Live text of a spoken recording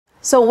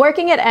So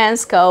working at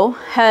ANZCO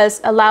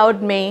has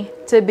allowed me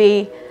to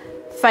be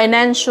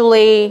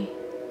financially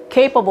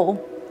capable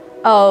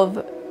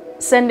of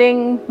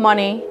sending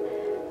money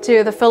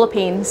to the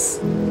Philippines.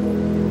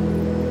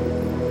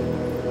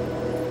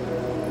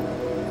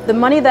 The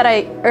money that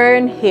I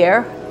earn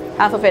here,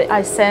 half of it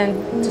I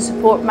send to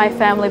support my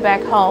family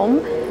back home,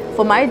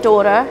 for my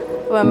daughter,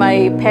 for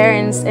my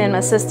parents and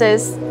my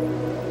sisters.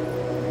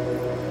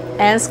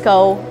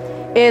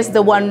 ANZCO is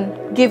the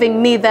one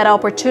giving me that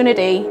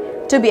opportunity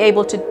to be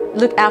able to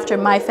look after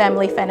my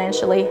family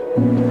financially.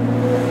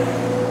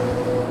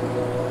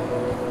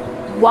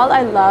 While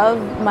I love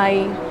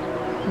my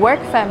work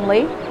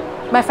family,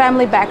 my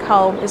family back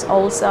home is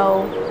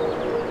also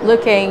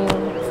looking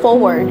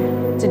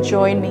forward to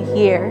join me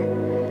here.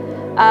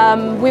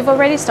 We've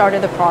already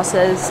started the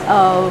process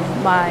of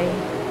my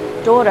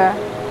daughter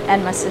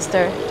and my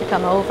sister to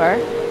come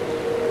over.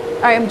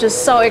 I am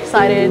just so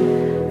excited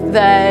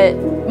that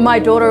my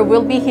daughter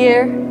will be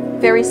here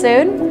very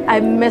soon. I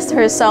missed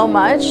her so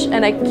much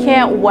and I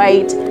can't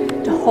wait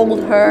to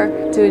hold her,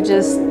 to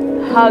just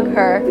hug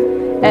her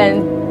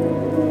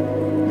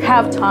and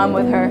have time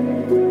with her.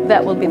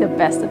 That will be the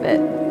best of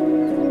it.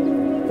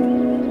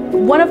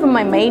 One of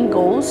my main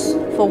goals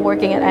for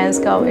working at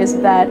ANZCO is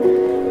that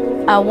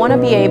I want to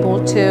be able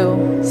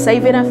to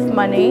save enough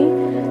money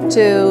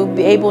to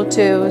be able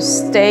to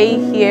stay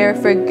here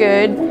for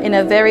good in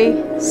a very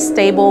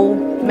stable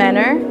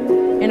manner,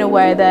 in a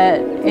way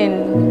that in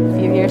a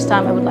few years'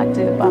 time I would like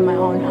to buy my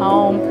own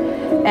home.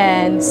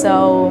 And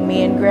so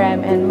me and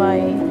Graham and my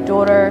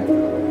daughter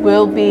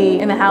will be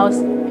in the house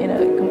in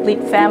a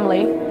complete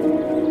family.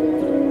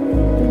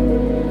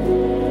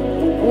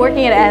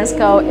 Working at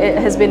ANZCO, it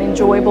has been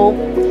enjoyable,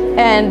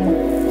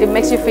 and it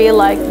makes you feel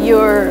like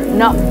you're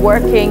not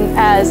working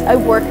as a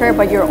worker,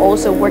 but you're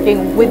also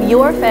working with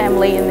your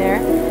family in there,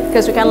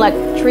 because we kind of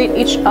like treat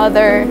each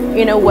other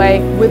in a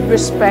way with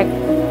respect.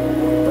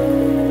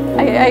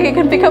 I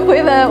can pick up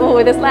with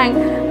a slang.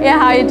 Yeah,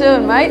 how you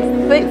doing, mate?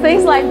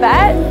 Things like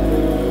that.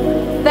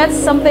 That's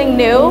something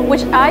new,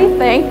 which I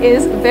think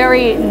is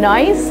very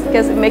nice,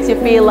 because it makes you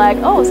feel like,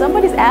 oh,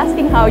 somebody's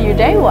asking how your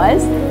day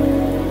was,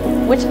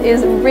 which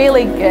is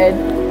really good,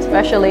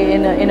 especially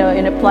in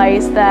a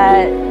place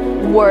that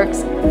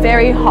works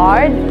very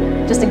hard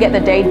just to get the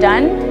day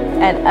done,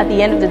 and at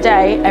the end of the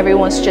day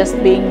everyone's just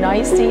being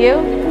nice to you.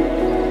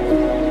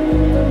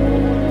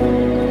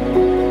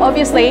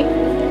 Obviously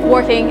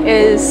working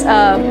is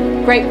a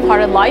great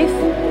part of life,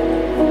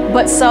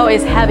 but so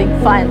is having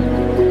fun.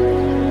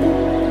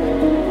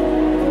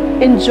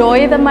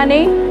 Enjoy the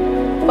money,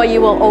 but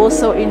you will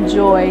also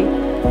enjoy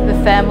the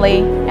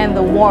family and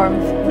the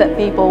warmth that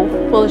people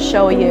will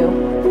show you.